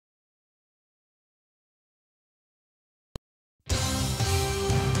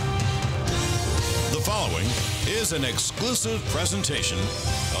following is an exclusive presentation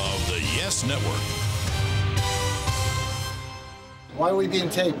of the Yes Network. Why are we being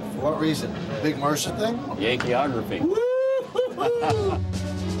taped? For what reason? Big Murcer thing? Yankeeography.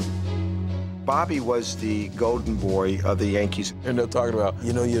 Bobby was the golden boy of the Yankees. And they're talking about,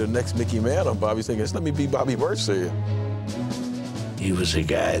 you know, you're the next Mickey Mantle. Bobby's thinking, let me be Bobby Murcer. He was a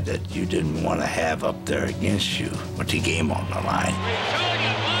guy that you didn't want to have up there against you with the game on the line.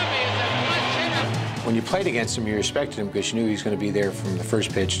 When you played against him, you respected him because you knew he was going to be there from the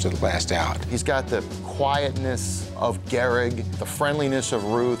first pitch to the last out. He's got the quietness of Gehrig, the friendliness of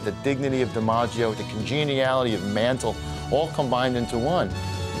Ruth, the dignity of DiMaggio, the congeniality of Mantle, all combined into one.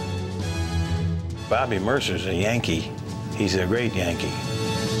 Bobby Murcer's a Yankee. He's a great Yankee.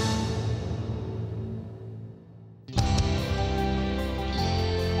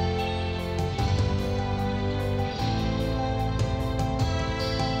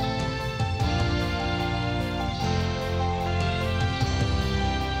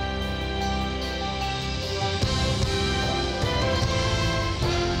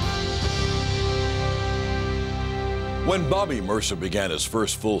 When Bobby Murcer began his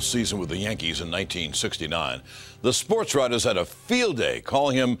first full season with the Yankees in 1969, the sports writers had a field day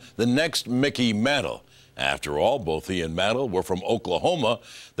calling him the next Mickey Mantle. After all, both he and Mantle were from Oklahoma.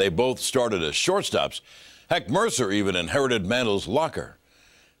 They both started as shortstops. Heck, Murcer even inherited Mantle's locker.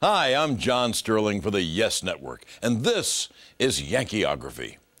 Hi, I'm John Sterling for the Yes Network, and this is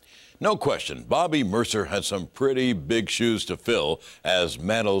Yankeeography. No question, Bobby Murcer had some pretty big shoes to fill as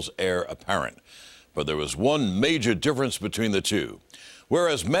Mantle's heir apparent. But there was one major difference between the two.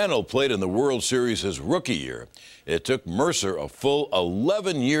 Whereas Mantle played in the World Series his rookie year, it took Murcer a full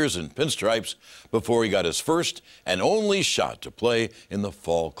 11 years in pinstripes before he got his first and only shot to play in the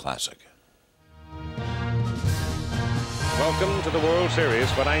Fall Classic. Welcome to the World Series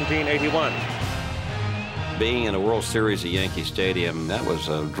for 1981. Being in a World Series at Yankee Stadium, that was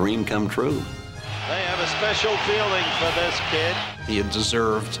a dream come true. They have a special feeling for this kid. He had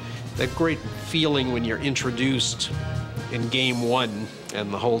deserved that great feeling when you're introduced in game one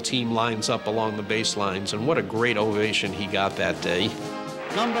and the whole team lines up along the baselines, and what a great ovation he got that day.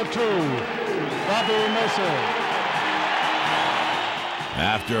 Number 2, Bobby Murcer.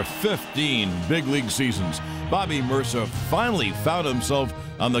 After 15 big league seasons, Bobby Murcer finally found himself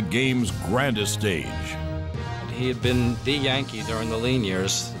on the game's grandest stage. He had been the Yankee during the lean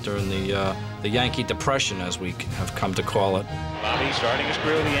years, during the Yankee Depression, as we have come to call it. Bobby starting his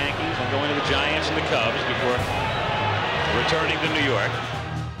career with the Yankees and going to the Giants and the Cubs before returning to New York.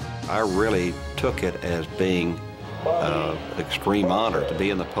 I really took it as being an extreme honor to be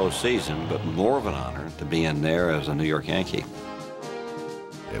in the postseason, but more of an honor to be in there as a New York Yankee.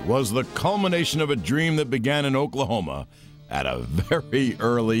 It was the culmination of a dream that began in Oklahoma at a very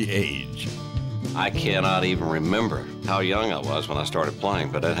early age. I cannot even remember how young I was when I started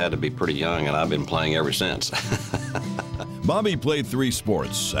playing, but it had to be pretty young, and I've been playing ever since. Bobby played 3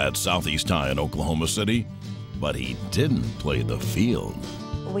 sports at Southeast High in Oklahoma City, but he didn't play the field.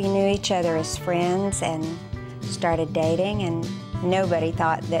 We knew each other as friends and started dating, and nobody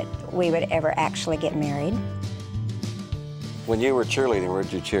thought that we would ever actually get married. When you were cheerleading,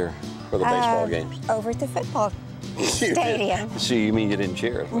 where'd you cheer for the baseball games? Over at the football stadium. So you mean you didn't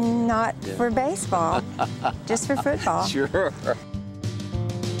cheer? Not for baseball, just for football. Sure.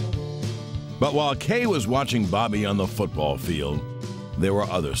 But while Kay was watching Bobby on the football field, there were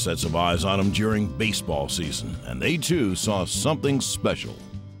other sets of eyes on him during baseball season, and they too saw something special.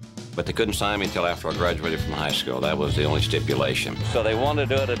 But they couldn't sign me until after I graduated from high school. That was the only stipulation. So they wanted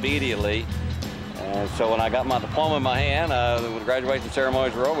to do it immediately. And so when I got my diploma in my hand, when the graduation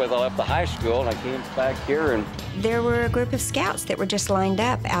ceremonies were over with, I left the high school and I came back here. And there were a group of scouts that were just lined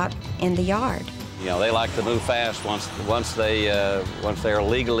up out in the yard. You know, they like to move fast once they are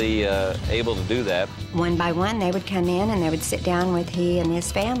legally able to do that. One by one, they would come in and they would sit down with he and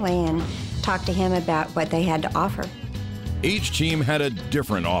his family and talk to him about what they had to offer. Each team had a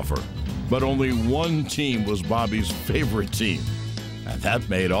different offer, but only one team was Bobby's favorite team, and that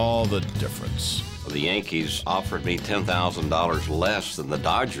made all the difference. The Yankees offered me $10,000 less than the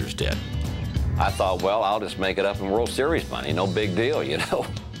Dodgers did. I thought, well, I'll just make it up in World Series money. No big deal, you know.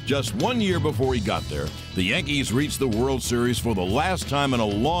 Just 1 year before he got there, the Yankees reached the World Series for the last time in a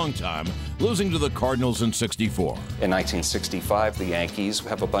long time, losing to the Cardinals in '64. In 1965, the Yankees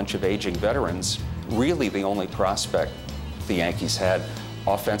have a bunch of aging veterans. Really, the only prospect the Yankees had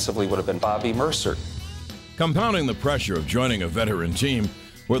offensively would have been Bobby Murcer. Compounding the pressure of joining a veteran team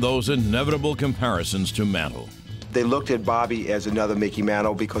were those inevitable comparisons to Mantle. They looked at Bobby as another Mickey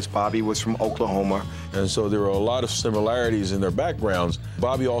Mantle because Bobby was from Oklahoma. And so there were a lot of similarities in their backgrounds.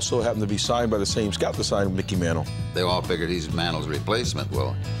 Bobby also happened to be signed by the same scout that signed Mickey Mantle. They all figured he's Mantle's replacement.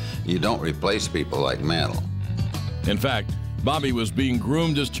 Well, you don't replace people like Mantle. In fact, Bobby was being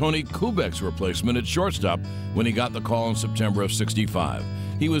groomed as Tony Kubek's replacement at shortstop when he got the call in September of '65.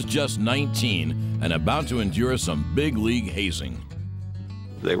 He was just 19 and about to endure some big league hazing.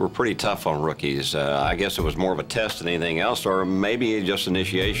 They were pretty tough on rookies. I guess it was more of a test than anything else, or maybe just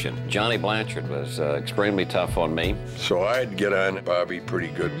initiation. Johnny Blanchard was extremely tough on me. So I'd get on Bobby pretty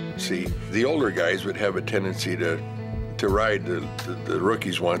good. See, the older guys would have a tendency to ride the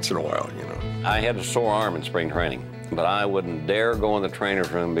rookies once in a while, you know. I had a sore arm in spring training, but I wouldn't dare go in the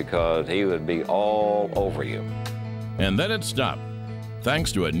trainer's room because he would be all over you. And then it stopped,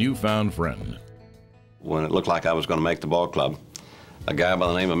 thanks to a newfound friend. When it looked like I was going to make the ball club, a guy by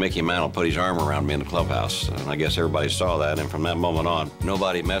the name of Mickey Mantle put his arm around me in the clubhouse, and I guess everybody saw that, and from that moment on,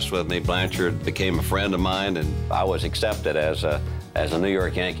 nobody messed with me. Blanchard became a friend of mine, and I was accepted as a New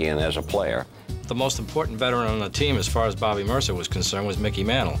York Yankee and as a player. The most important veteran on the team, as far as Bobby Murcer was concerned, was Mickey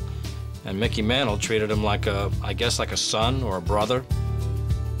Mantle. And Mickey Mantle treated him like I guess like a son or a brother.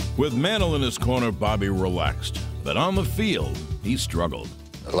 With Mantle in his corner, Bobby relaxed, but on the field, he struggled.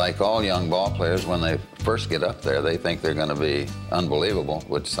 Like all young ball players, when they first get up there, they think they're going to be unbelievable,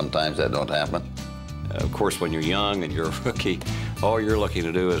 which sometimes that don't happen. Of course, when you're young and you're a rookie, all you're looking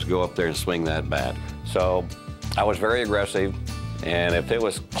to do is go up there and swing that bat. So I was very aggressive, and if it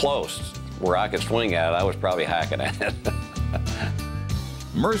was close where I could swing at it, I was probably hacking at it.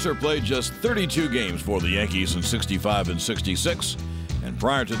 Murcer played just 32 games for the Yankees in '65 and '66, and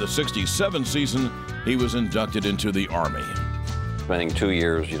prior to the '67 season, he was inducted into the Army. Spending 2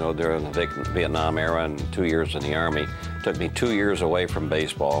 years, you know, during the Vietnam era and 2 years in the Army, took me 2 years away from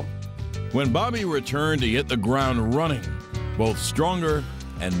baseball. When Bobby returned, he hit the ground running, both stronger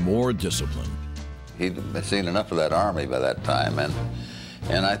and more disciplined. He'd seen enough of that Army by that time,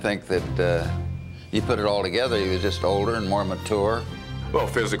 and I think that you put it all together, he was just older and more mature. Well,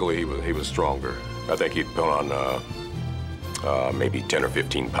 physically, he was stronger. I think he'd put on maybe 10 or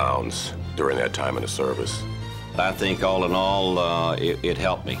 15 pounds during that time in the service. I think all in all, it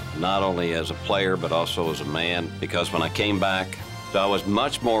helped me, not only as a player, but also as a man, because when I came back, I was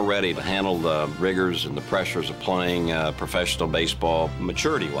much more ready to handle the rigors and the pressures of playing professional baseball,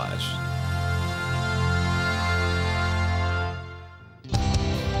 maturity-wise.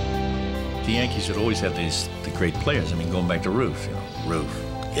 The Yankees had always had the great players. I mean, going back to Ruth, you know, Ruth,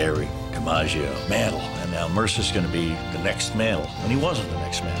 Gehrig, DiMaggio, Mantle, and now Murcer's going to be the next Mantle, and he wasn't the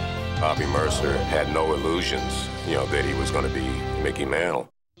next Mantle. Bobby Murcer had no illusions, you know, that he was going to be Mickey Mantle.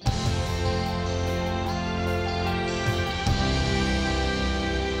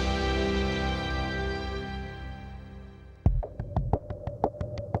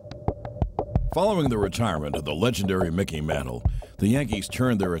 Following the retirement of the legendary Mickey Mantle, the Yankees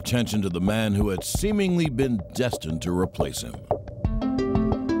turned their attention to the man who had seemingly been destined to replace him.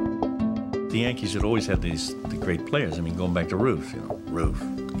 The Yankees had always had the great players. I mean, going back to Ruth, you know, Ruth,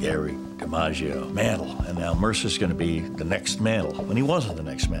 Gehrig, DiMaggio, Mantle, and now Murcer's going to be the next Mantle, when he wasn't the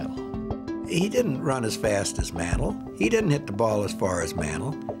next Mantle. He didn't run as fast as Mantle. He didn't hit the ball as far as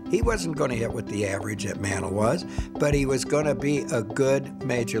Mantle. He wasn't going to hit what the average that Mantle was, but he was going to be a good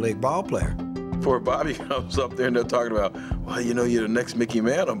major league ball player. Before Bobby comes up there and they're talking about, well, you know, you're the next Mickey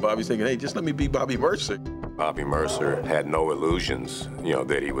Mantle. Bobby's thinking, hey, just let me be Bobby Murcer. Bobby Murcer had no illusions, you know,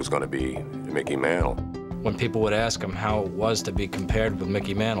 that he was going to be Mickey Mantle. When people would ask him how it was to be compared with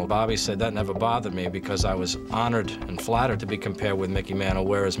Mickey Mantle, Bobby said that never bothered me because I was honored and flattered to be compared with Mickey Mantle,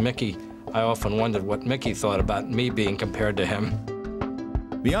 whereas Mickey, I often wondered what Mickey thought about me being compared to him.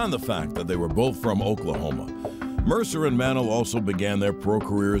 Beyond the fact that they were both from Oklahoma, Murcer and Mantle also began their pro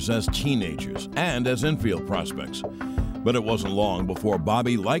careers as teenagers and as infield prospects. But it wasn't long before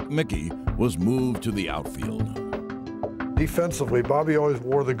Bobby, like Mickey, was moved to the outfield. Defensively, Bobby always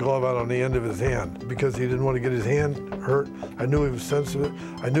wore the glove out on the end of his hand because he didn't want to get his hand hurt. I knew he was sensitive.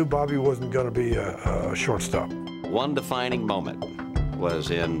 I knew Bobby wasn't going to be a shortstop. One defining moment was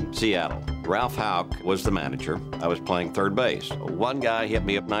in Seattle. Ralph Houck was the manager. I was playing third base. One guy hit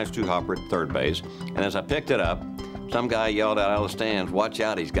me a nice two-hopper at third base, and as I picked it up, some guy yelled out of the stands, "Watch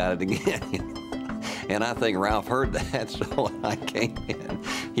out, he's got it again." And I think Ralph heard that, so when I came in,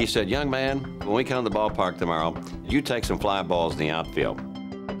 he said, "Young man, when we come to the ballpark tomorrow, you take some fly balls in the outfield."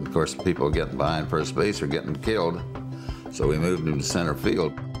 Of course, people getting behind first base are getting killed, so we moved him to center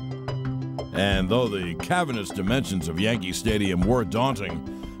field. And though the cavernous dimensions of Yankee Stadium were daunting,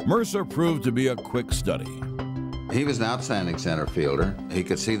 Murcer proved to be a quick study. He was an outstanding center fielder. He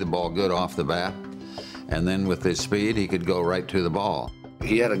could see the ball good off the bat, And then with his speed, he could go right to the ball.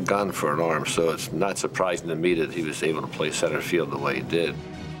 He had a gun for an arm, so it's not surprising to me that he was able to play center field the way he did.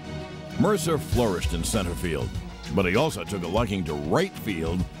 Murcer flourished in center field, but he also took a liking to right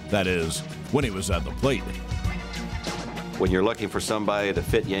field, that is, when he was at the plate. When you're looking for somebody to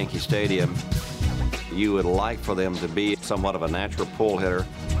fit Yankee Stadium, you would like for them to be somewhat of a natural pull hitter.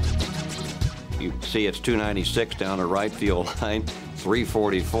 You see it's 296 down the right field line,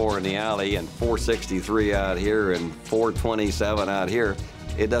 344 in the alley, and 463 out here, and 427 out here.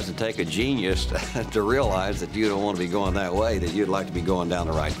 It doesn't take a genius to realize that you don't want to be going that way, that you'd like to be going down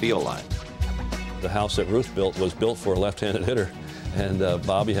the right field line. The house that Ruth built was built for a left-handed hitter, and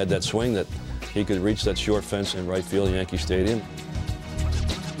Bobby had that swing that he could reach that short fence in right field at Yankee Stadium.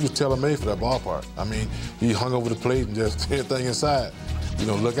 He was tailor-made for that ballpark. I mean, he hung over the plate and just everything inside. You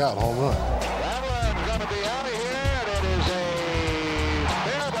know, look out, home run. That one's going to be out of here, and it is a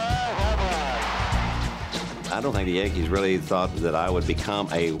fair ball home run. I don't think the Yankees really thought that I would become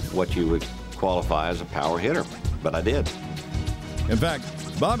what you would qualify as a power hitter, but I did. In fact,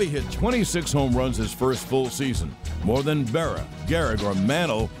 Bobby hit 26 home runs his first full season, more than Berra, Gehrig, or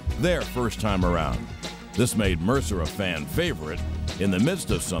Mantle their first time around. This made Murcer a fan favorite in the midst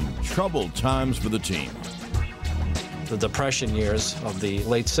of some troubled times for the team. The Depression years of the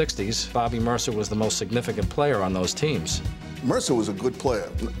late 60s, Bobby Murcer was the most significant player on those teams. Murcer was a good player.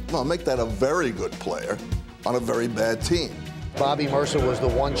 No, make that a very good player on a very bad team. Bobby Murcer was the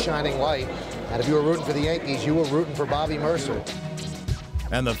one shining light, and if you were rooting for the Yankees, you were rooting for Bobby Murcer.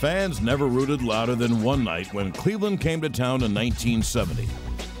 And the fans never rooted louder than one night when Cleveland came to town in 1970.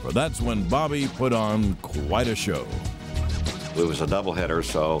 For that's when Bobby put on quite a show. It was a doubleheader,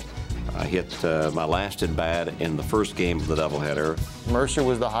 so I hit my last at bat in the first game of the doubleheader. Murcer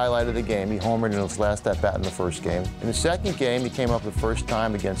was the highlight of the game. He homered in his last at bat in the first game. In the second game, he came up the first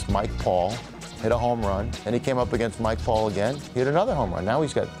time against Mike Paul, hit a home run. Then he came up against Mike Paul again, hit another home run. Now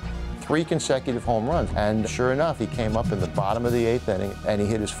he's got 3 consecutive home runs. And sure enough, he came up in the bottom of the 8th inning, and he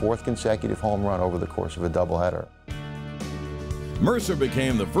hit his 4th consecutive home run over the course of a doubleheader. Murcer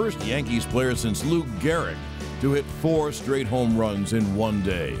became the first Yankees player since Lou Gehrig to hit 4 straight home runs in one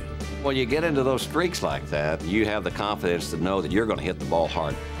day. When you get into those streaks like that, you have the confidence to know that you're going to hit the ball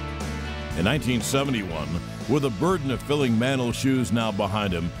hard. In 1971, with the burden of filling Mantle's shoes now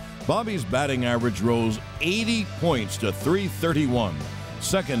behind him, Bobby's batting average rose 80 points to .331,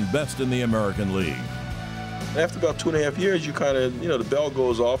 second best in the American League. After about 2.5 years, you kind of, the bell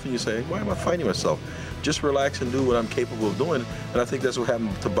goes off and you say, why am I fighting myself? Just relax and do what I'm capable of doing. And I think that's what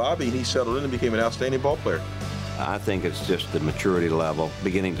happened to Bobby, and he settled in and became an outstanding ball player. I think it's just the maturity level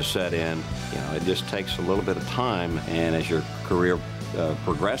beginning to set in. It just takes a little bit of time, and as your career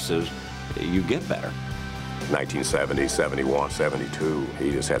progresses, you get better. 1970, 71, 72,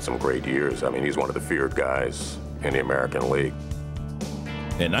 he just had some great years. I mean, he's one of the feared guys in the American League.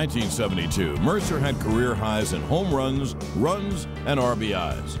 In 1972, Murcer had career highs in home runs, runs, and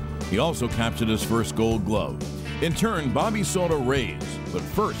RBIs. He also captured his first Gold Glove. In turn, Bobby sought a raise, but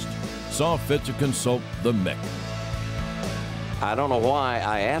first saw fit to consult the Mick. I don't know why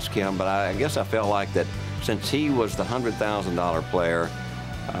I asked him, but I guess I felt like that since he was the $100,000 player,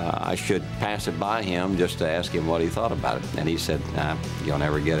 I should pass it by him just to ask him what he thought about it. And he said, nah, you'll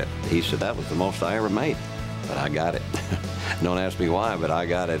never get it. He said, that was the most I ever made, but I got it. Don't ask me why, but I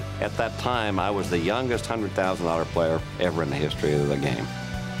got it. At that time, I was the youngest $100,000 player ever in the history of the game.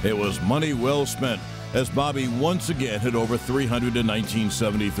 It was money well spent, as Bobby once again hit over 300 in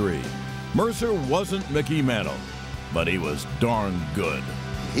 1973. Murcer wasn't Mickey Mantle, but he was darn good.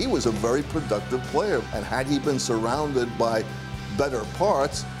 He was a very productive player, and had he been surrounded by better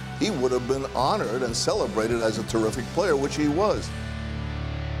parts, he would have been honored and celebrated as a terrific player, which he was.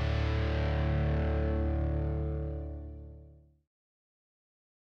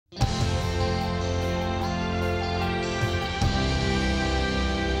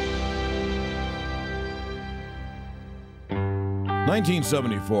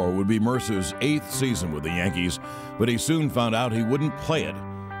 '74 would be Murcer's 8th season with the Yankees, but he soon found out he wouldn't play it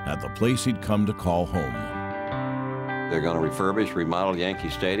at the place he'd come to call home. They're going to refurbish, remodel Yankee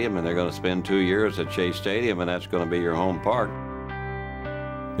Stadium, and they're going to spend 2 years at Shea Stadium, and that's going to be your home park.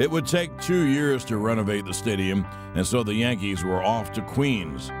 It would take 2 years to renovate the stadium, and so the Yankees were off to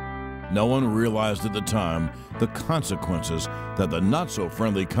Queens. No one realized at the time the consequences that the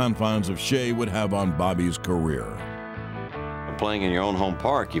not-so-friendly confines of Shea would have on Bobby's career. Playing in your own home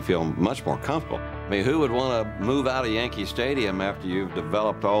park, you feel much more comfortable. I mean, who would want to move out of Yankee Stadium after you've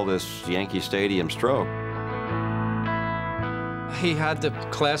developed all this Yankee Stadium stroke? He had the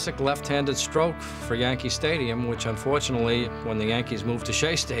classic left-handed stroke for Yankee Stadium, which unfortunately, when the Yankees moved to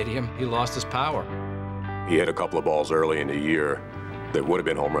Shea Stadium, he lost his power. He hit a couple of balls early in the year that would have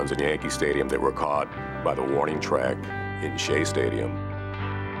been home runs in Yankee Stadium that were caught by the warning track in Shea Stadium.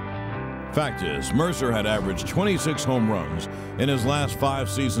 Fact is, Murcer had averaged 26 home runs in his last 5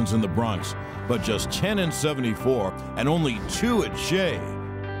 seasons in the Bronx, but just 10 in 74 and only 2 at Shea.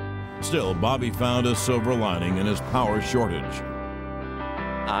 Still, Bobby found a silver lining in his power shortage.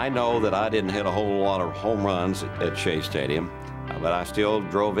 I know that I didn't hit a whole lot of home runs at Shea Stadium, but I still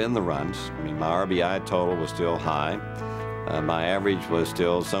drove in the runs. I mean, my RBI total was still high. My average was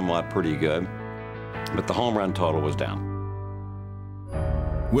still somewhat pretty good, but the home run total was down.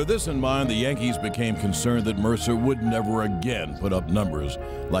 With this in mind, the Yankees became concerned that Murcer would never again put up numbers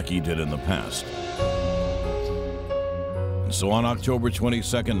like he did in the past. And so on October 22,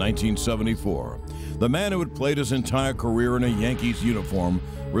 1974, the man who had played his entire career in a Yankees uniform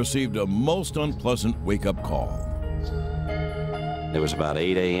received a most unpleasant wake-up call. It was about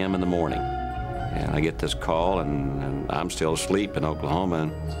 8 a.m. in the morning, and I get this call, and I'm still asleep in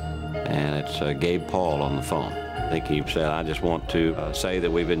Oklahoma, and it's Gabe Paul on the phone. I think he said, I just want to say that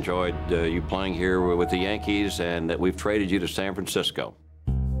we've enjoyed you playing here with the Yankees and that we've traded you to San Francisco.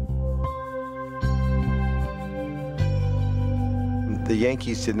 The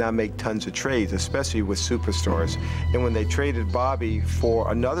Yankees did not make tons of trades, especially with superstars. And when they traded Bobby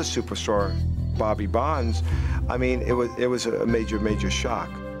for another superstar, Bobby Bonds, I mean, it was a major, major shock.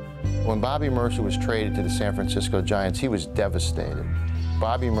 When Bobby Murcer was traded to the San Francisco Giants, he was devastated.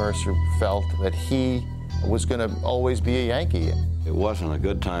 Bobby Murcer felt that he was going to always be a Yankee. It wasn't a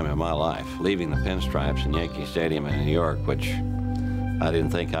good time in my life, leaving the pinstripes in Yankee Stadium in New York, which I didn't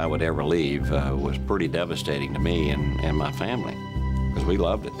think I would ever leave, was pretty devastating to me and my family, because we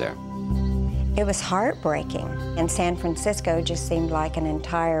loved it there. It was heartbreaking, and San Francisco just seemed like an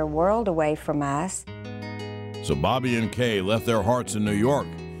entire world away from us. So Bobby and Kay left their hearts in New York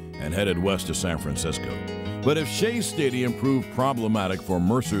and headed west to San Francisco. But if Shea Stadium proved problematic for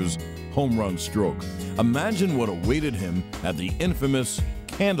Murcer's home run stroke, imagine what awaited him at the infamous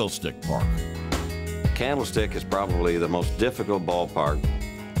Candlestick Park. Candlestick is probably the most difficult ballpark,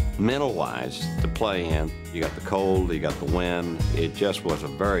 mental-wise, to play in. You got the cold, you got the wind. It just was a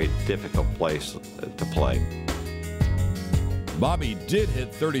very difficult place to play. Bobby did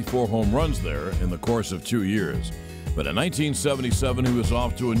hit 34 home runs there in the course of 2 years. But in 1977, he was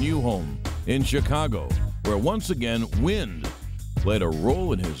off to a new home in Chicago, where once again wind played a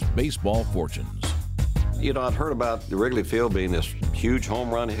role in his baseball fortunes. You know, I'd heard about the Wrigley Field being this huge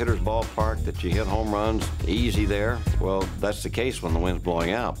home run hitter's ballpark, that you hit home runs easy there. Well, that's the case when the wind's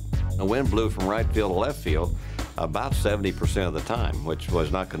blowing out. The wind blew from right field to left field about 70% of the time, which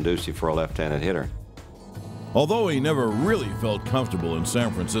was not conducive for a left-handed hitter. Although he never really felt comfortable in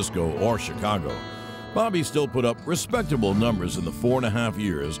San Francisco or Chicago, Bobby still put up respectable numbers in the 4.5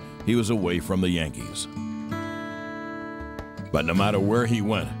 years he was away from the Yankees. But no matter where he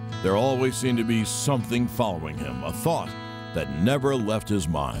went, there always seemed to be something following him, a thought that never left his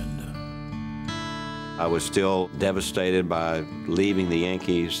mind. I was still devastated by leaving the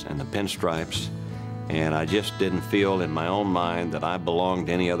Yankees and the pinstripes, and I just didn't feel in my own mind that I belonged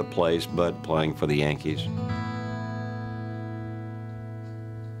any other place but playing for the Yankees.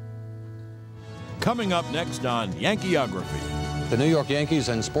 Coming up next on Yankeeography. The New York Yankees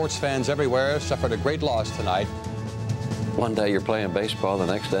and sports fans everywhere suffered a great loss tonight. One day you're playing baseball, the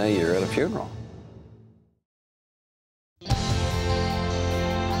next day you're at a funeral.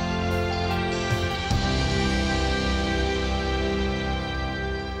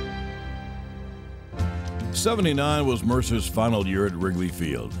 '79 was Murcer's final year at Wrigley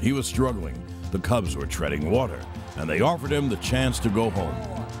Field. He was struggling. The Cubs were treading water, and they offered him the chance to go home.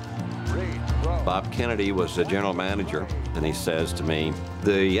 Bob Kennedy was the general manager, and he says to me,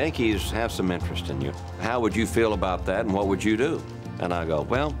 the Yankees have some interest in you. How would you feel about that, and what would you do? And I go,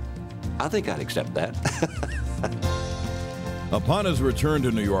 well, I think I'd accept that. Upon his return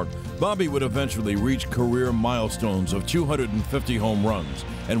to New York, Bobby would eventually reach career milestones of 250 home runs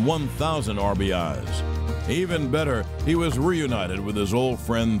and 1,000 RBIs. Even better, he was reunited with his old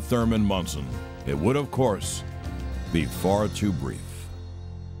friend Thurman Munson. It would, of course, be far too brief.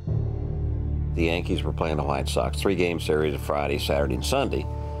 The Yankees were playing the White Sox, 3-game series of Friday, Saturday, and Sunday.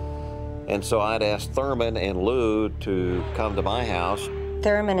 And so I'd asked Thurman and Lou to come to my house.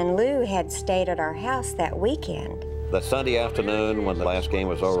 Thurman and Lou had stayed at our house that weekend. That Sunday afternoon, when the last game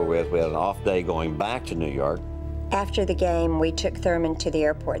was over with, we had an off day going back to New York. After the game, we took Thurman to the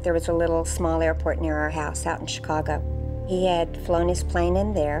airport. There was a little small airport near our house out in Chicago. He had flown his plane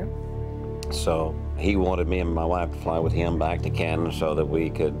in there. So he wanted me and my wife to fly with him back to Canton so that we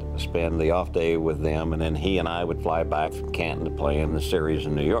could spend the off day with them, and then he and I would fly back from Canton to play in the series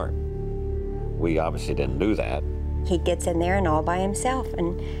in New York. We obviously didn't do that. He gets in there and all by himself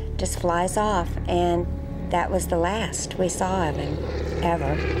and just flies off, and that was the last we saw of him,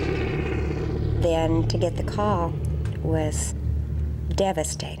 ever. Then to get the call was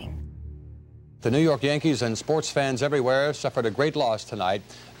devastating. The New York Yankees and sports fans everywhere suffered a great loss tonight,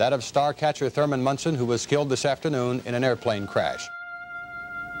 that of star catcher Thurman Munson, who was killed this afternoon in an airplane crash.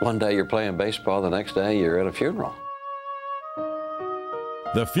 One day you're playing baseball, the next day you're at a funeral.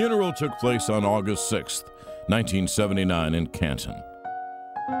 The funeral took place on August 6th, 1979 in Canton.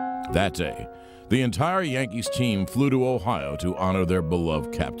 That day, the entire Yankees team flew to Ohio to honor their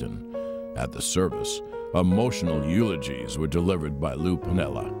beloved captain. At the service, emotional eulogies were delivered by Lou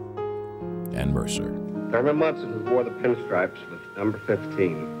Piniella and Murcer. Thurman Munson wore the pinstripes with number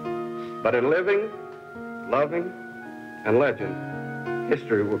 15. But in living, loving, and legend,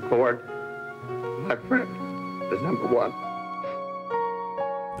 history will record my friend as number 1.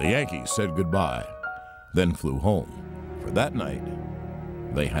 The Yankees said goodbye, then flew home. For that night,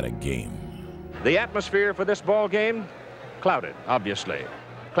 they had a game. The atmosphere for this ball game, clouded, obviously.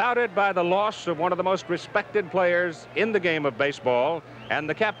 Clouded by the loss of one of the most respected players in the game of baseball and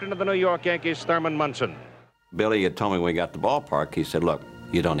the captain of the New York Yankees, Thurman Munson. Billy had told me when we got to the ballpark, he said, look,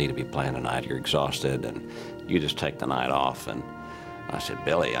 you don't need to be playing tonight. You're exhausted, and you just take the night off. And I said,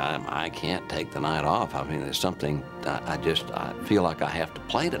 Billy, I can't take the night off. I mean, there's something, I feel like I have to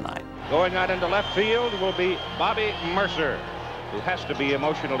play tonight. Going out into left field will be Bobby Murcer, who has to be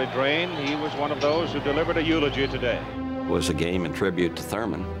emotionally drained. He was one of those who delivered a eulogy today. It was a game in tribute to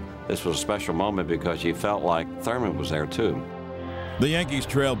Thurman. This was a special moment because you felt like Thurman was there too. The Yankees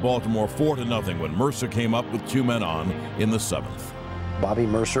trailed Baltimore 4-0 when Murcer came up with 2 men on in the 7th. Bobby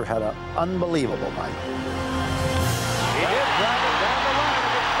Murcer had an unbelievable night. He did drive it down the line,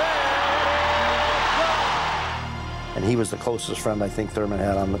 and it's there. And he was the closest friend I think Thurman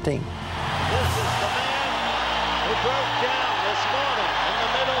had on the team. This is the man who broke down this morning in the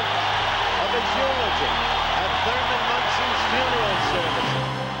middle of his eulogy at Thurman Munson's funeral service.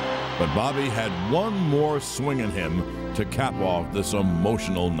 But Bobby had one more swing in him to cap off this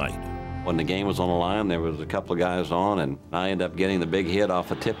emotional night. When the game was on the line, there was a couple of guys on, and I ended up getting the big hit off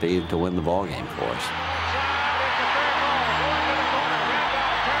of Tippy to win the ball game for us.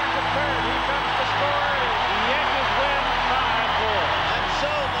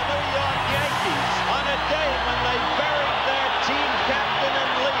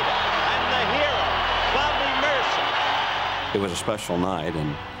 It was a special night,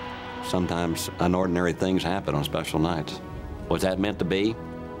 and sometimes unordinary things happen on special nights. Was that meant to be?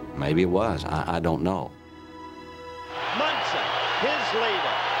 Maybe it was. I don't know. Munson, his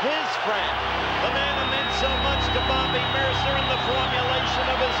leader, his friend, the man who meant so much to Bobby Murcer in the formulation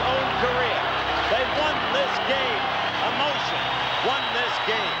of his own career. They won this game. Emotion won this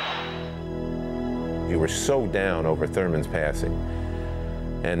game. You were so down over Thurman's passing.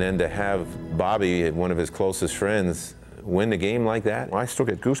 And then to have Bobby, one of his closest friends, win the game like that, I still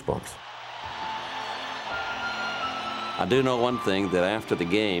get goosebumps. I do know one thing, that after the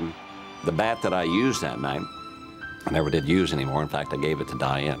game, the bat that I used that night, I never did use anymore. In fact, I gave it to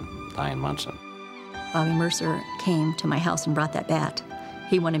Diane Munson. Bobby Murcer came to my house and brought that bat.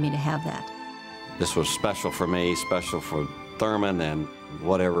 He wanted me to have that. This was special for me, special for Thurman, and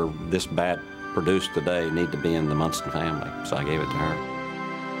whatever this bat produced today need to be in the Munson family, so I gave it to her.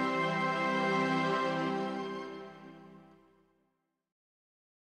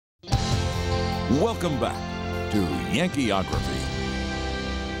 Welcome back to Yankeeography.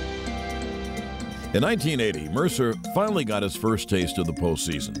 In 1980, Murcer finally got his first taste of the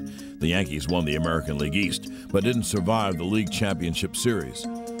postseason. The Yankees won the American League East, but didn't survive the League Championship Series.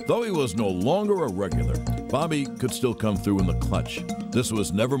 Though he was no longer a regular, Bobby could still come through in the clutch. This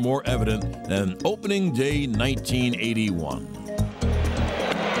was never more evident than opening day 1981.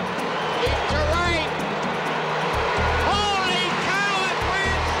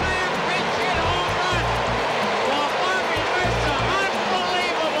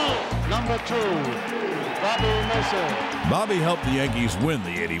 Bobby helped the Yankees win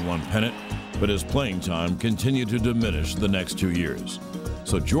the '81 pennant, but his playing time continued to diminish the next 2 years.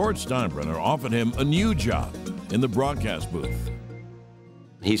 So George Steinbrenner offered him a new job in the broadcast booth.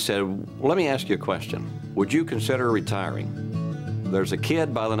 He said, well, let me ask you a question. Would you consider retiring? There's a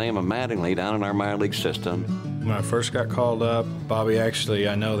kid by the name of Mattingly down in our minor league system. When I first got called up, Bobby actually,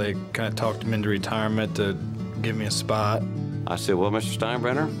 I know they kind of talked him into retirement to give me a spot. I said, well, Mr.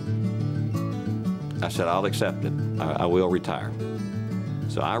 Steinbrenner, I said, I'll accept it. I will retire.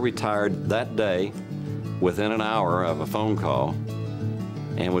 So I retired that day within an hour of a phone call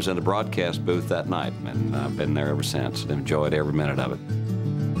and was in the broadcast booth that night. And I've been there ever since and enjoyed every minute of it.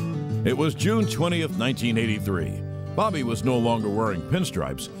 It was June 20th, 1983. Bobby was no longer wearing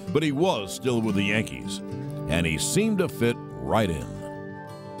pinstripes, but he was still with the Yankees, and he seemed to fit right in.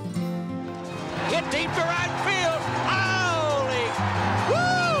 Hit deep to right field. Holy!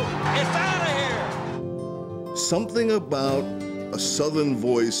 Woo! It's out of here. Something about a Southern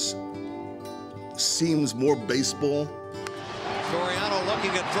voice seems more baseball. Soriano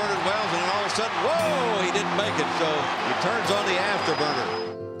looking at Vernon Wells, and then all of a sudden, whoa, he didn't make it, so he turns on the afterburner.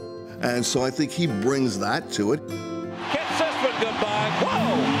 And so I think he brings that to it. Kiss this one goodbye.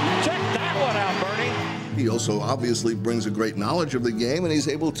 Whoa! Check that one out, Bernie. He also obviously brings a great knowledge of the game, and he's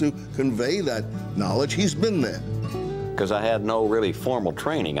able to convey that knowledge. He's been there. Because I had no really formal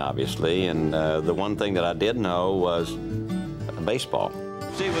training, obviously, and the one thing that I did know was baseball.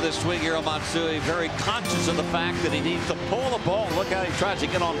 See with his swing here on Matsui, very conscious of the fact that he needs to pull the ball. Look how he tries to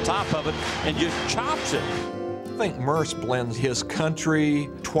get on top of it and just chops it. I think Murce blends his country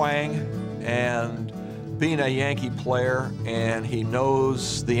twang and being a Yankee player, and he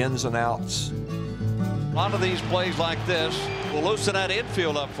knows the ins and outs. A lot of these plays like this will loosen that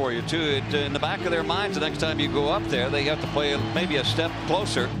infield up for you, too. In the back of their minds, the next time you go up there, they have to play maybe a step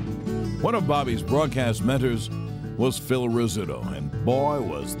closer. One of Bobby's broadcast mentors was Phil Rizzuto, and boy,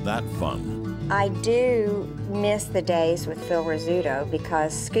 was that fun. I do miss the days with Phil Rizzuto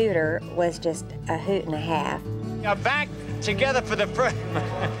because Scooter was just a hoot and a half. Now back together for the first.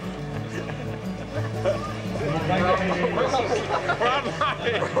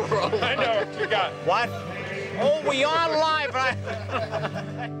 I know what you got. What? Oh, we on live.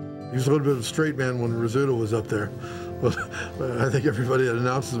 He was a little bit of a straight man when Rizzuto was up there. But I think everybody that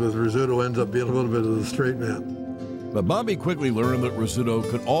announces with Rizzuto ends up being a little bit of the straight man. But Bobby quickly learned that Rizzuto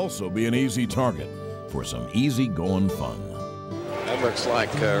could also be an easy target for some easy-going fun. That looks like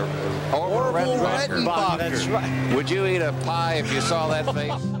horrible Rettenbacher. That's right. Would you eat a pie if you saw that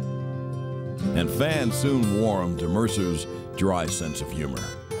face? And fans soon warmed to Murcer's dry sense of humor.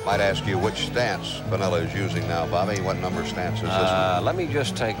 Might ask you which stance Vanilla is using now, Bobby. What number stance is this one? Let me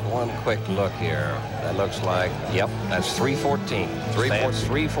just take one quick look here. That looks like, yep, that's 314.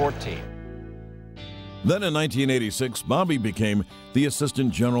 314. Then in 1986, Bobby became the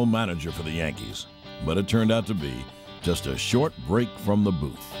assistant general manager for the Yankees. But it turned out to be just a short break from the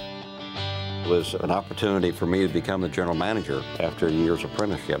booth. It was an opportunity for me to become the general manager after a year's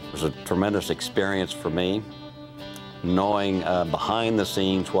apprenticeship. It was a tremendous experience for me, knowing behind the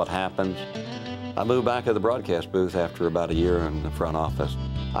scenes what happens. I moved back to the broadcast booth after about a year in the front office.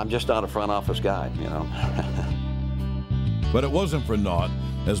 I'm just not a front office guy, you know. But it wasn't for naught,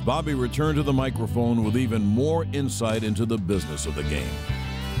 as Bobby returned to the microphone with even more insight into the business of the game.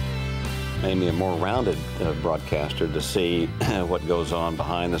 Made me a more rounded broadcaster to see what goes on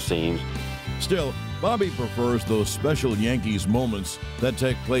behind the scenes. Still, Bobby prefers those special Yankees moments that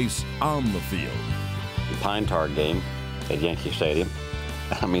take place on the field. The Pine Tar game at Yankee Stadium,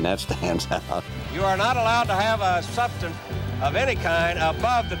 I mean, that stands out. You are not allowed to have a substance of any kind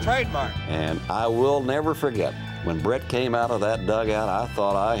above the trademark. And I will never forget, when Brett came out of that dugout, I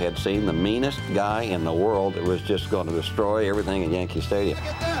thought I had seen the meanest guy in the world that was just going to destroy everything at Yankee Stadium. Look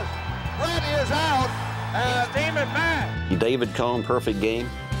at this. Brett is out. Steaming back. David Cone, perfect game.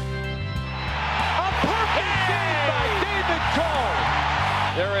 A perfect game by David Cone.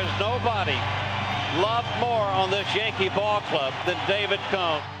 There is nobody loved more on this Yankee ball club than David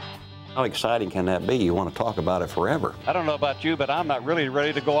Cone. How exciting can that be? You want to talk about it forever. I don't know about you, but I'm not really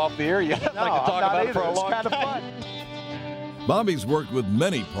ready to go off the air yet. I'd like to talk about it for a long time. Bobby's worked with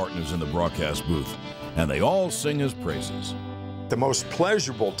many partners in the broadcast booth, and they all sing his praises. The most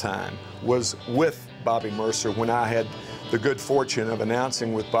pleasurable time was with Bobby Murcer when I had the good fortune of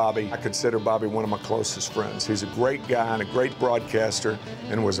announcing with Bobby. I consider Bobby one of my closest friends. He's a great guy and a great broadcaster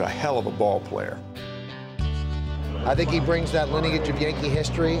and was a hell of a ball player. I think he brings that lineage of Yankee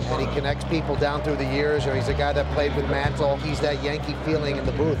history, and he connects people down through the years. He's a guy that played with Mantle. He's that Yankee feeling in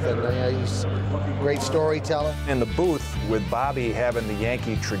the booth, and he's a great storyteller. In the booth, with Bobby having the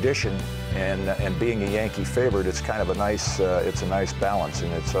Yankee tradition and being a Yankee favorite, it's kind of a nice, it's a nice balance,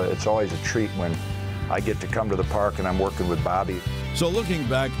 and it's always a treat when I get to come to the park and I'm working with Bobby. So looking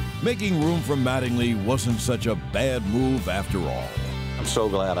back, making room for Mattingly wasn't such a bad move after all. I'm so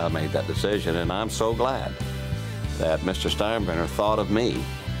glad I made that decision, and I'm so glad that Mr. Steinbrenner thought of me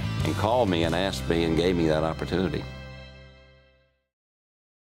and called me and asked me and gave me that opportunity.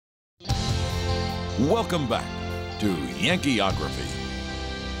 Welcome back to Yankeeography.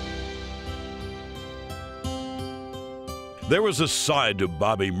 There was a side to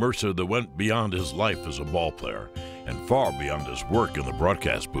Bobby Murcer that went beyond his life as a ball player and far beyond his work in the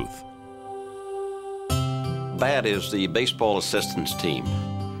broadcast booth. BAT is the baseball assistance team.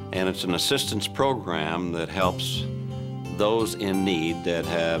 And it's an assistance program that helps those in need that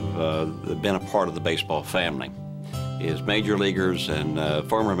have been a part of the baseball family. Is major leaguers and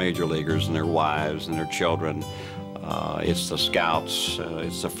former major leaguers and their wives and their children. It's the scouts,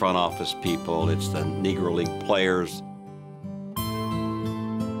 it's the front office people, it's the Negro League players.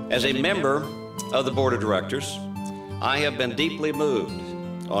 As a member of the board of directors, I have been deeply moved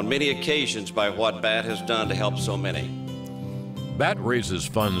on many occasions by what BAT has done to help so many. BAT raises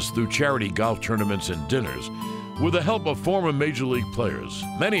funds through charity golf tournaments and dinners with the help of former Major League players,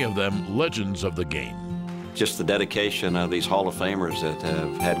 many of them legends of the game. Just the dedication of these Hall of Famers that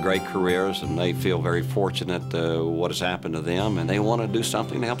have had great careers, and they feel very fortunate what has happened to them, and they want to do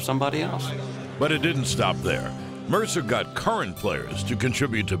something to help somebody else. But it didn't stop there. Murcer got current players to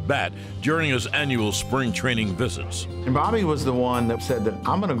contribute to BAT during his annual spring training visits. And Bobby was the one that said that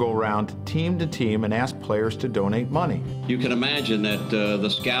I'm going to go around to team and ask players to donate money. You can imagine that the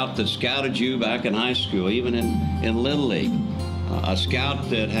scout that scouted you back in high school, even in Little League, a scout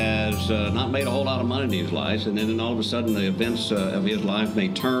that has not made a whole lot of money in his life, and then all of a sudden the events of his life may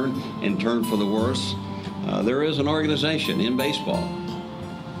turn for the worse. There is an organization in baseball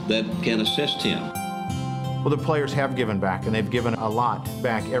that can assist him. Well, the players have given back, and they've given a lot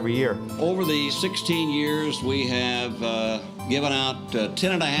back every year. Over the 16 years, we have given out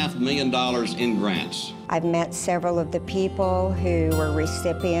 $10.5 million in grants. I've met several of the people who were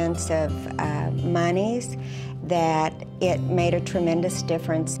recipients of monies that it made a tremendous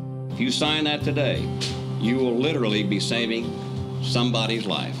difference. If you sign that today, you will literally be saving somebody's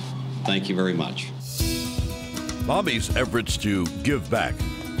life. Thank you very much. Bobby's efforts to give back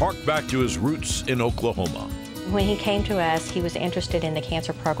hark back to his roots in Oklahoma. When he came to us, he was interested in the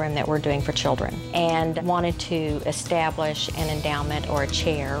cancer program that we're doing for children and wanted to establish an endowment or a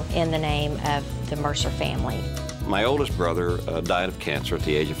chair in the name of the Murcer family. My oldest brother died of cancer at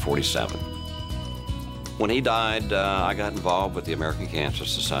the age of 47. When he died, I got involved with the American Cancer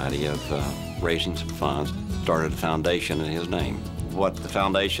Society of raising some funds, started a foundation in his name. What the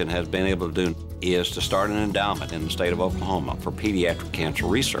foundation has been able to do is to start an endowment in the state of Oklahoma for pediatric cancer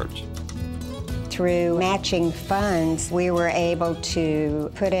research. Through matching funds, we were able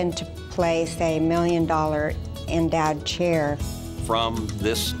to put into place a $1 million endowed chair. From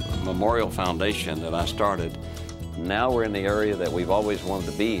this memorial foundation that I started, now we're in the area that we've always wanted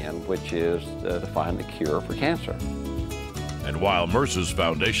to be in, which is to find the cure for cancer. And while Murcer's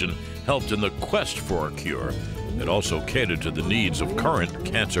foundation helped in the quest for a cure, it also catered to the needs of current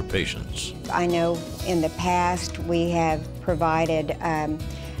cancer patients. I know in the past we have provided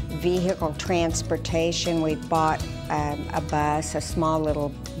vehicle transportation. We've bought a bus, a small little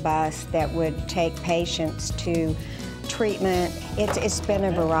bus that would take patients to treatment. It's been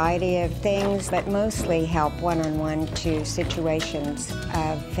a variety of things, but mostly help one-on-one to situations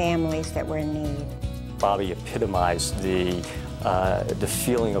of families that were in need. Bobby epitomized the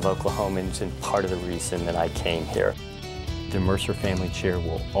feeling of Oklahomans and part of the reason that I came here. The Murcer Family Chair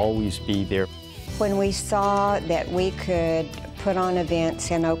will always be there. When we saw that we could put on events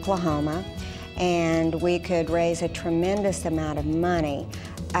in Oklahoma and we could raise a tremendous amount of money,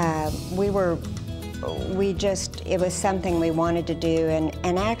 it was something we wanted to do,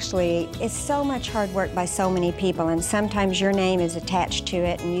 and actually it's so much hard work by so many people, and sometimes your name is attached to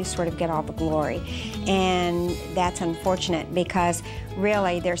it and you sort of get all the glory. And that's unfortunate because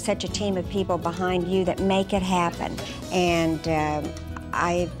really there's such a team of people behind you that make it happen. And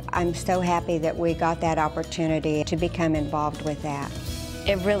I'm so happy that we got that opportunity to become involved with that.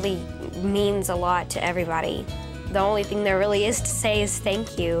 It really means a lot to everybody. The only thing there really is to say is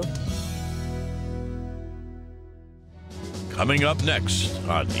thank you. Coming up next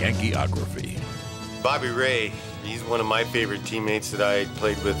on Yankeeography. Bobby Ray, he's one of my favorite teammates that I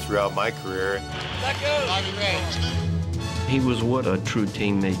played with throughout my career. Bobby Ray. He was what a true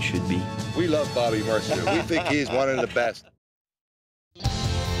teammate should be. We love Bobby Murcer. We think he's one of the best.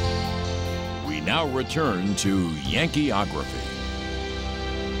 We now return to Yankeeography.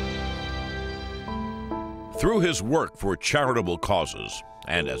 Through his work for charitable causes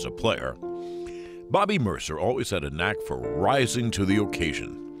and as a player, Bobby Murcer always had a knack for rising to the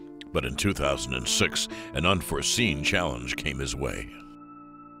occasion. But in 2006, an unforeseen challenge came his way.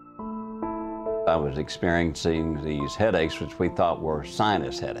 I was experiencing these headaches, which we thought were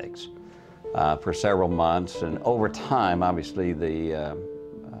sinus headaches, for several months. And over time, obviously, the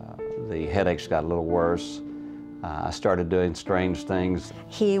headaches got a little worse. I started doing strange things.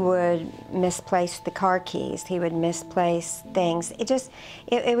 He would misplace the car keys. He would misplace things.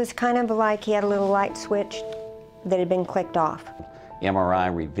 It was kind of like he had a little light switch that had been clicked off. MRI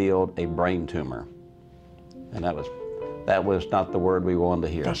revealed a brain tumor, and that was That was not the word we wanted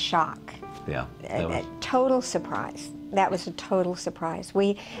to hear. The shock. Yeah. A total surprise. That was a total surprise.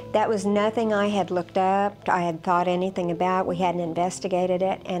 That was nothing I had looked up, I had thought anything about, we hadn't investigated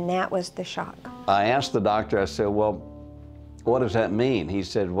it, and that was the shock. I asked the doctor, I said, well, what does that mean? He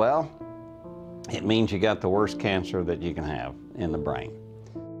said, well, it means you got the worst cancer that you can have in the brain.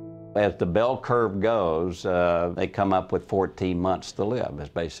 As the bell curve goes, they come up with 14 months to live, is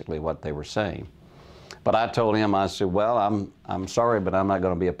basically what they were saying. But I told him, I said, well, I'm sorry, but I'm not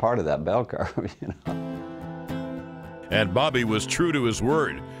going to be a part of that bell curve, you know. And Bobby was true to his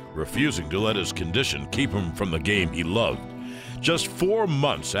word, refusing to let his condition keep him from the game he loved. Just 4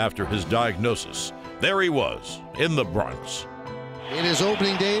 months after his diagnosis, there he was, in the Bronx. It is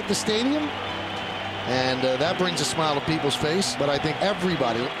opening day at the stadium, and that brings a smile to people's face, but I think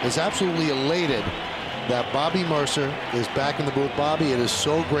everybody is absolutely elated that Bobby Murcer is back in the booth. Bobby, it is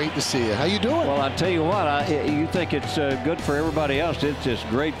so great to see you. How you doing? Well, I tell you what, you think it's good for everybody else. It's just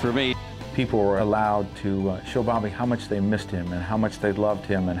great for me. People were allowed to show Bobby how much they missed him and how much they loved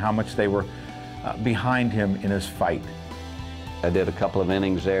him and how much they were behind him in his fight. I did a couple of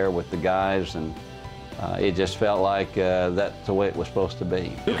innings there with the guys, and it just felt like that's the way it was supposed to be.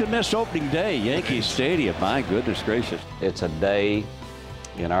 Who can miss opening day, Yankee Stadium? My goodness gracious. It's a day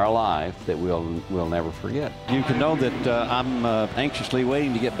in our life that we'll never forget. You can know that I'm anxiously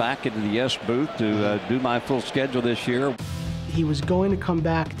waiting to get back into the Yes booth to do my full schedule this year. He was going to come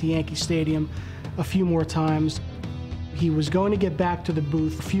back to Yankee Stadium a few more times. He was going to get back to the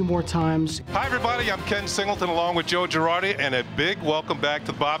booth a few more times. Hi everybody, I'm Ken Singleton along with Joe Girardi, and a big welcome back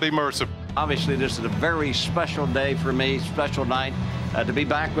to Bobby Murcer. Obviously this is a very special day for me, special night, to be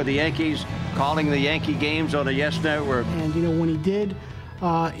back with the Yankees, calling the Yankee games on the Yes Network. And you know, when he did,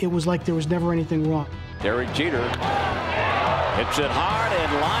 it was like there was never anything wrong. Derek Jeter hits it hard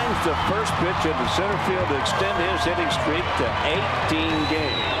and lines the first pitch into center field to extend his hitting streak to 18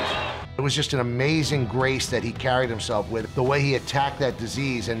 games. It was just an amazing grace that he carried himself with, the way he attacked that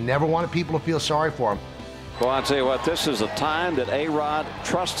disease and never wanted people to feel sorry for him. Well, I'll tell you what, this is a time that A-Rod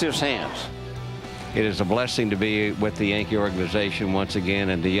trusts his hands. It is a blessing to be with the Yankee organization once again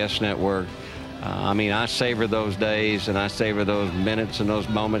and the Yes Network. I mean, I savor those days and I savor those minutes and those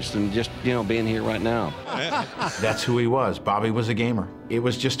moments and just, you know, being here right now. That's who he was. Bobby was a gamer. It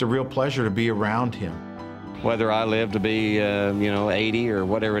was just a real pleasure to be around him. Whether I live to be, 80 or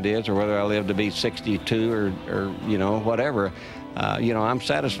whatever it is, or whether I live to be 62 or whatever, I'm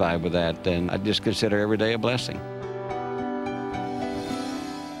satisfied with that, and I just consider every day a blessing.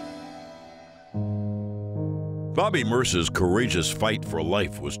 Bobby Murcer's courageous fight for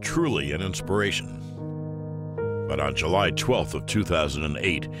life was truly an inspiration. But on July 12th of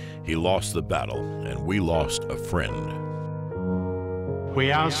 2008, he lost the battle, and we lost a friend. We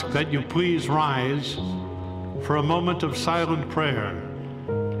ask that you please rise for a moment of silent prayer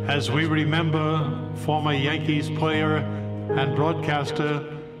as we remember former Yankees player and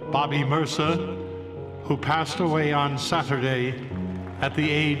broadcaster Bobby Murcer, who passed away on Saturday at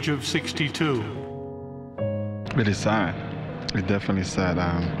the age of 62. It is sad. It's definitely sad.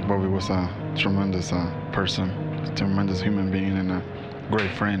 Bobby was a tremendous person, a tremendous human being, and a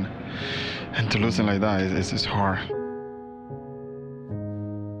great friend. And to lose him like that, it's just hard.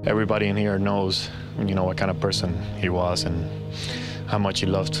 Everybody in here knows, what kind of person he was and how much he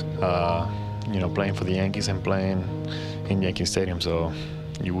loved, playing for the Yankees and playing in Yankee Stadium. So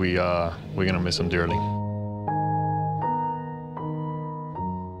we're gonna miss him dearly.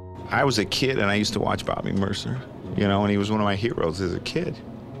 I was a kid and I used to watch Bobby Murcer, and he was one of my heroes as a kid.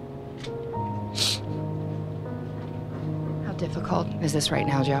 How difficult is this right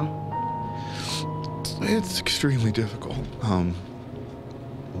now, Joe? It's extremely difficult,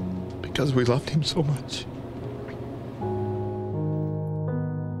 because we loved him so much.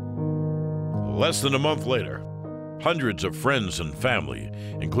 Less than a month later, hundreds of friends and family,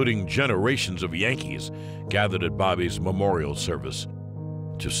 including generations of Yankees, gathered at Bobby's memorial service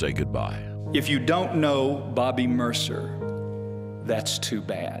to say goodbye. If you don't know Bobby Murcer, that's too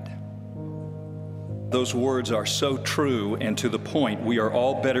bad. Those words are so true and to the point. We are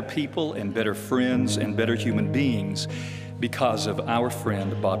all better people and better friends and better human beings because of our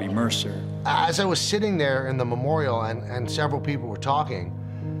friend Bobby Murcer. As I was sitting there in the memorial and several people were talking,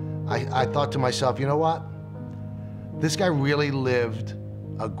 I thought to myself, you know what? This guy really lived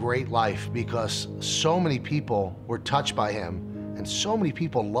a great life because so many people were touched by him and so many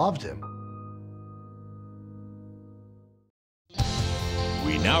people loved him.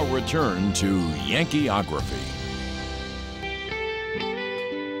 We now return to Yankeeography.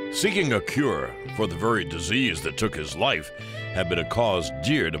 Seeking a cure for the very disease that took his life had been a cause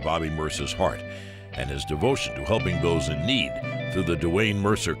dear to Bobby Murcer's heart. and his devotion to helping those in need through the Dwayne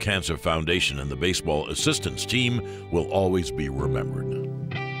Murcer Cancer Foundation and the Baseball Assistance Team will always be remembered.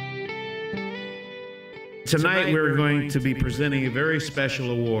 Tonight we're going to be presenting a very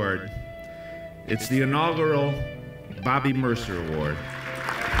special award. It's the inaugural Bobby Murcer Award.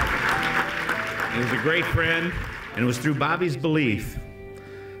 He was a great friend, and it was through Bobby's belief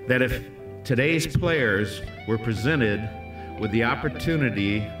that if today's players were presented with the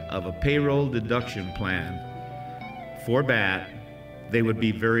opportunity of a payroll deduction plan for bat, they would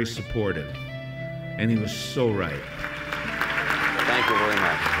be very supportive. And he was so right. Thank you very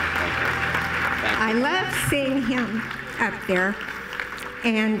much. Thank you. Thank you. I love seeing him up there,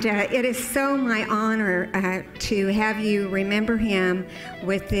 and it is so my honor to have you remember him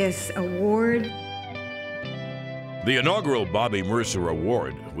with this award. The inaugural Bobby Murcer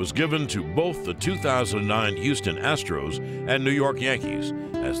Award was given to both the 2009 Houston Astros and New York Yankees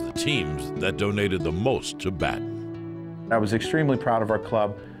as the teams that donated the most to bat. I was extremely proud of our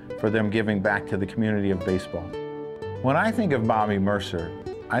club for them giving back to the community of baseball. When I think of Bobby Murcer,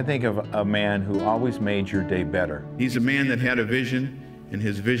 I think of a man who always made your day better. He's a man that had a vision, and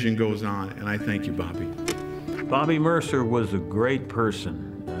his vision goes on, and I thank you, Bobby. Bobby Murcer was a great person,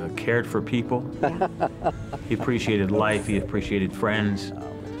 cared for people. He appreciated life, he appreciated friends,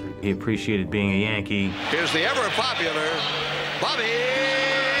 he appreciated being a Yankee. Here's the ever popular Bobby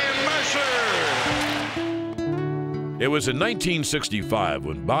Murcer. It was in 1965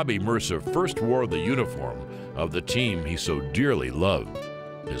 when Bobby Murcer first wore the uniform of the team he so dearly loved.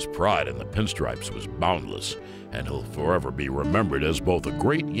 His pride in the pinstripes was boundless, and he'll forever be remembered as both a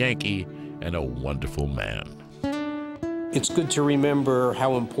great Yankee and a wonderful man. It's good to remember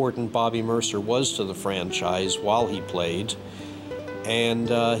how important Bobby Murcer was to the franchise while he played, and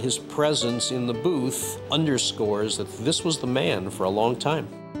his presence in the booth underscores that this was the man for a long time.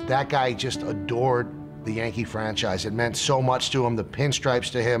 That guy just adored the Yankee franchise. It meant so much to him. The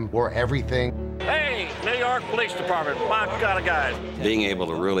pinstripes to him were everything. Hey, New York Police Department, my God, guys. Being able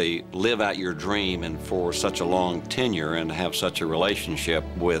to really live out your dream and for such a long tenure and to have such a relationship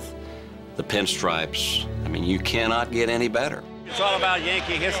with the pinstripes, I mean, you cannot get any better. It's all about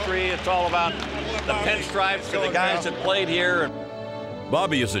Yankee history. It's all about the pinstripes and the guys that played here.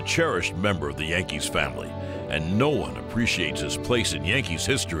 Bobby is a cherished member of the Yankees family, and no one appreciates his place in Yankees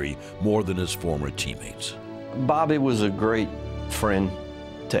history more than his former teammates. Bobby was a great friend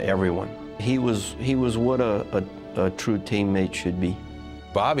to everyone. He was what a true teammate should be.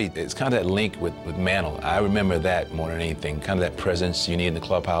 Bobby, it's kind of that link with Mantle. I remember that more than anything, kind of that presence you need in the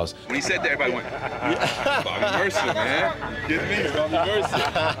clubhouse. When he said that, everybody went, yeah, Bobby Murcer, man. You kidding me? Bobby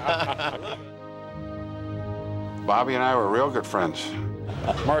Murcer. Bobby and I were real good friends.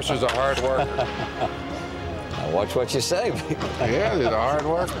 Mercer's a hard worker. Now watch what you say. Yeah, he's a hard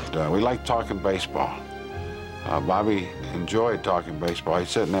worker. We like talking baseball. Bobby enjoyed talking baseball. He'd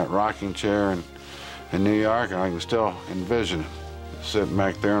sit in that rocking chair in New York, and I can still envision it. Sitting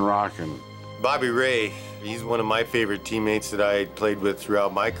back there and rocking. Bobby Ray, he's one of my favorite teammates that I played with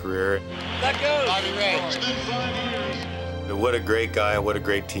throughout my career. That goes. Bobby Ray. What a great guy and what a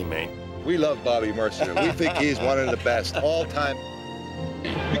great teammate. We love Bobby Murcer. We think he's one of the best all time.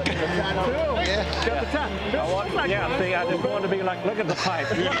 Yeah, got the top. Yeah, see, I just wanted to be like, look at the pipe.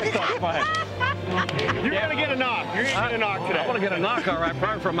 You're gonna get a knock. You're gonna get a knock today. I'm gonna get a knock, all right,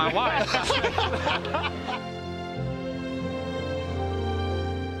 probably from my wife.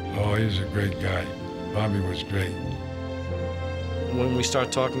 Oh, he's a great guy. Bobby was great. When we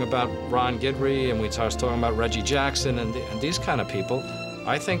start talking about Ron Guidry and we start talking about Reggie Jackson and these kind of people,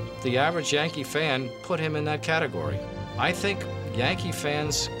 I think the average Yankee fan put him in that category. I think Yankee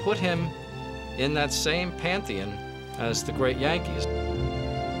fans put him in that same pantheon as the great Yankees.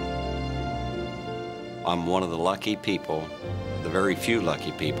 I'm one of the lucky people, the very few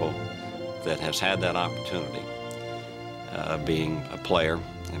lucky people, that has had that opportunity, being a player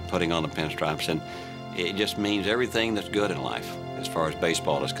and putting on the pinstripes, and it just means everything that's good in life as far as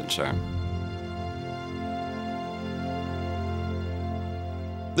baseball is concerned.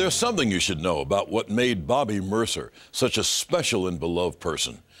 There's something you should know about what made Bobby Murcer such a special and beloved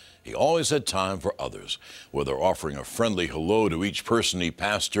person. He always had time for others, whether offering a friendly hello to each person he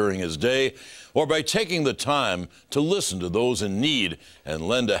passed during his day, or by taking the time to listen to those in need and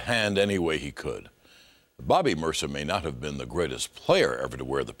lend a hand any way he could. Bobby Murcer may not have been the greatest player ever to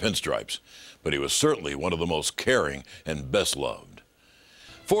wear the pinstripes, but he was certainly one of the most caring and best loved.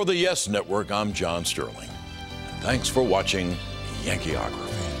 For the Yes Network, I'm John Sterling. And thanks for watching Yankeeography.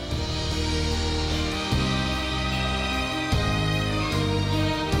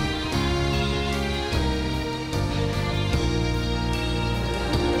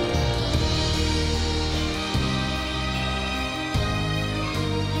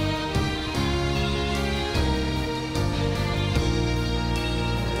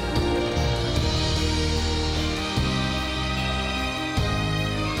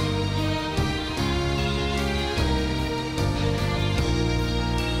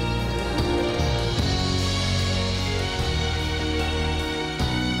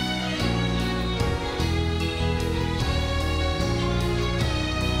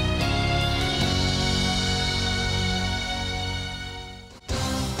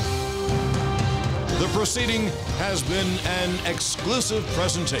 The proceeding has been an exclusive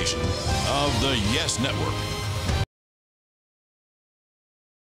presentation of the Yes Network.